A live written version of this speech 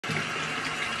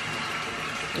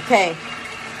Okay.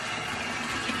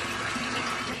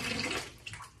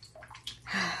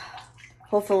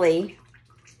 Hopefully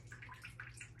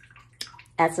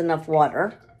that's enough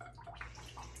water.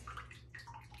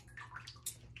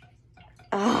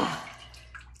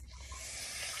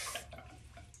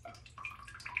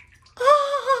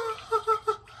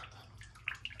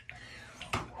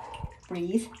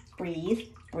 Breathe, breathe,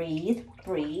 breathe,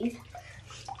 breathe.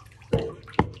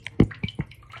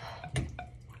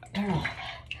 Turn off.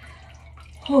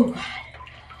 Oh, God.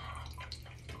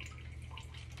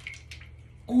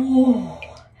 Oh.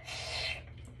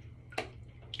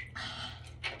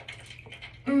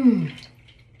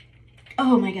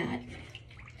 Oh, my God.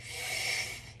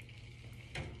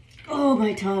 Oh,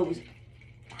 my toes.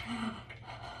 Oh.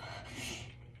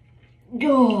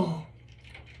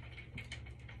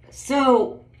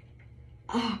 So,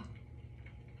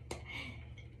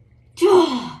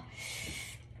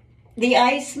 the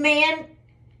Iceman,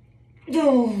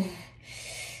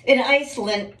 in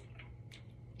Iceland,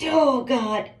 oh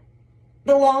God,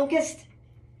 the longest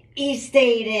he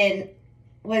stayed in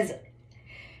was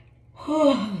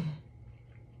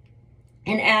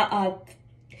an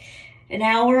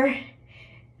hour,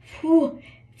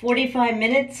 45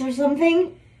 minutes or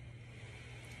something.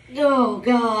 Oh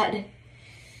God.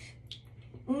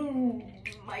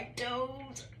 My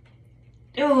toes.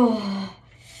 Oh.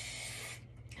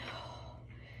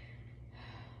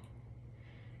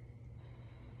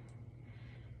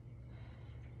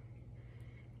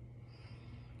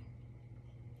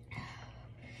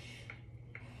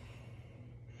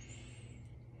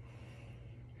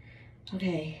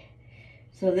 Okay,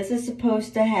 so this is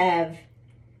supposed to have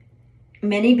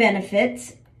many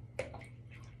benefits.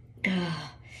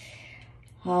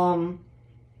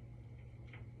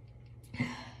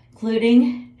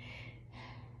 Including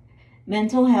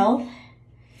mental health,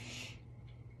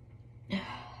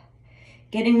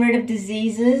 getting rid of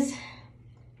diseases,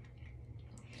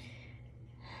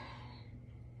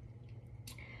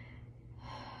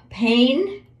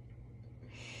 pain.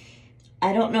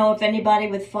 I don't know if anybody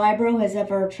with fibro has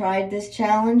ever tried this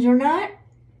challenge or not.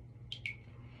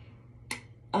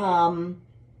 I'm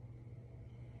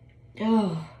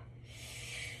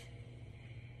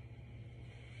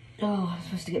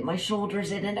supposed to get my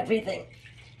shoulders in and everything.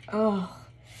 Oh.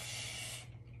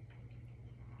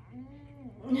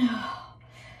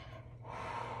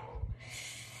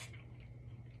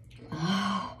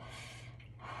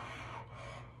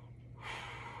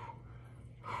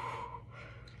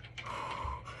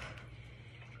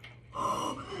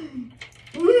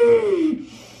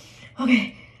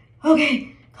 Okay,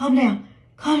 okay, calm down,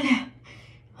 calm down.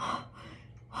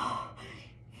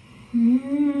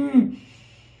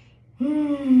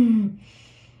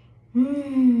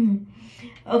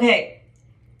 Okay.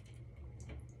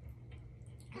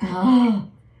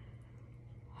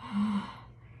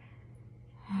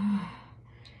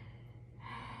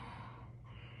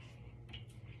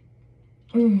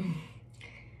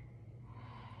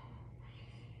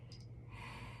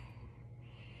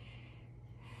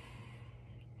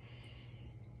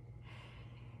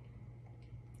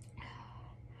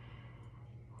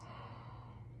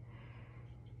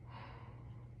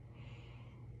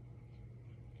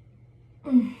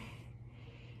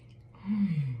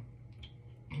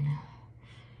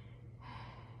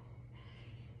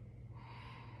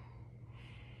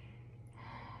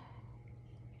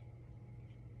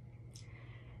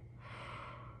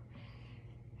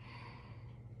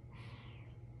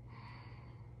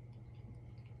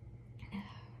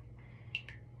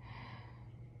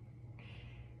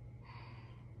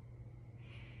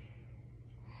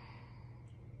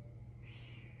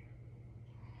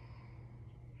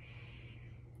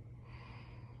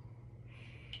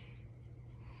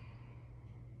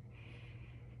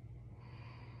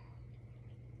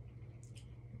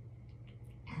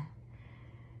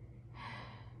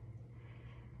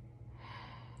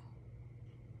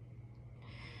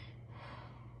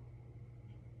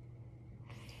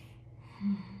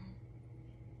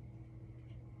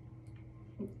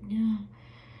 Yeah.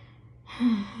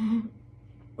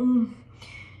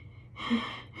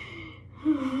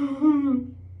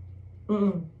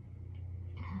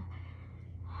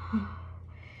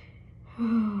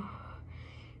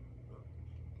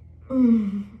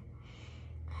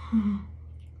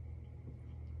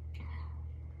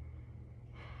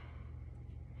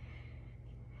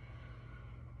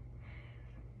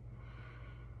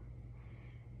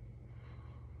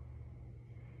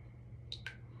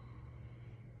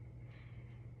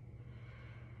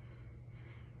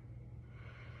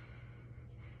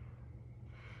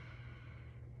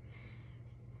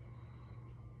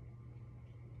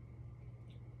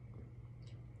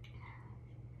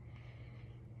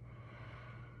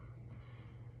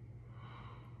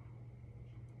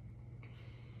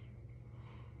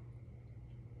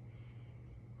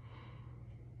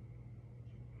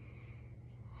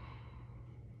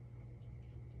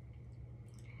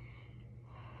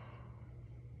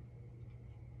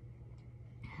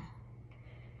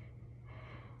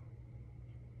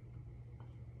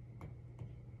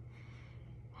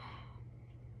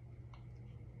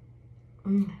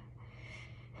 Mm.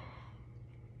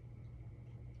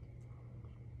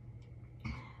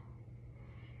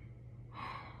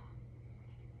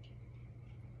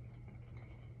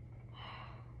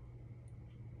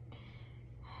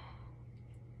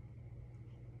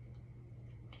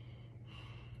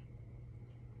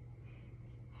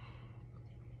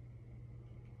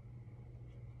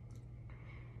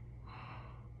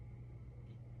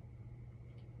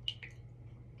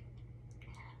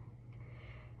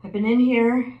 I've been in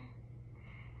here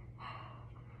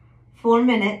 4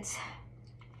 minutes.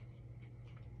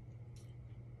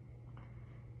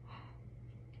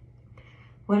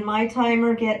 When my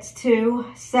timer gets to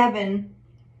 7,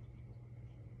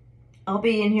 I'll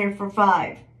be in here for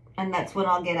 5, and that's when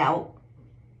I'll get out.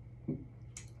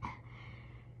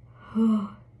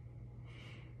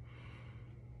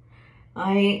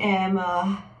 I am,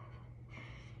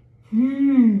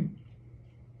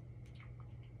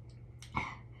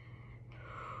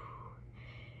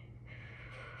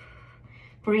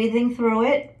 breathing through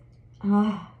it.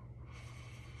 I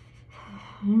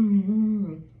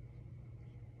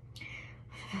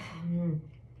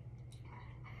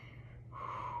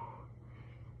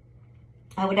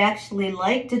would actually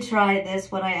like to try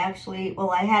this when I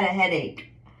had a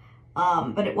headache,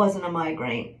 but it wasn't a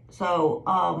migraine. So,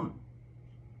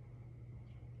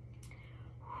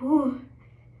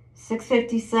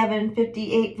 6:57,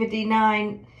 58,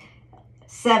 59,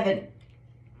 7.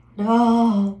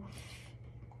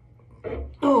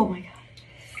 Oh my God.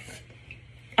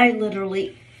 I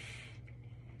literally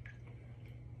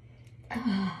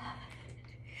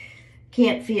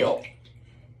can't feel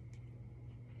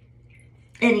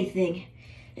anything.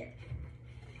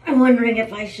 I'm wondering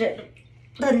if I should have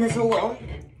done this alone.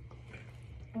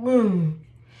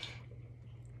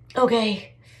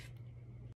 Okay.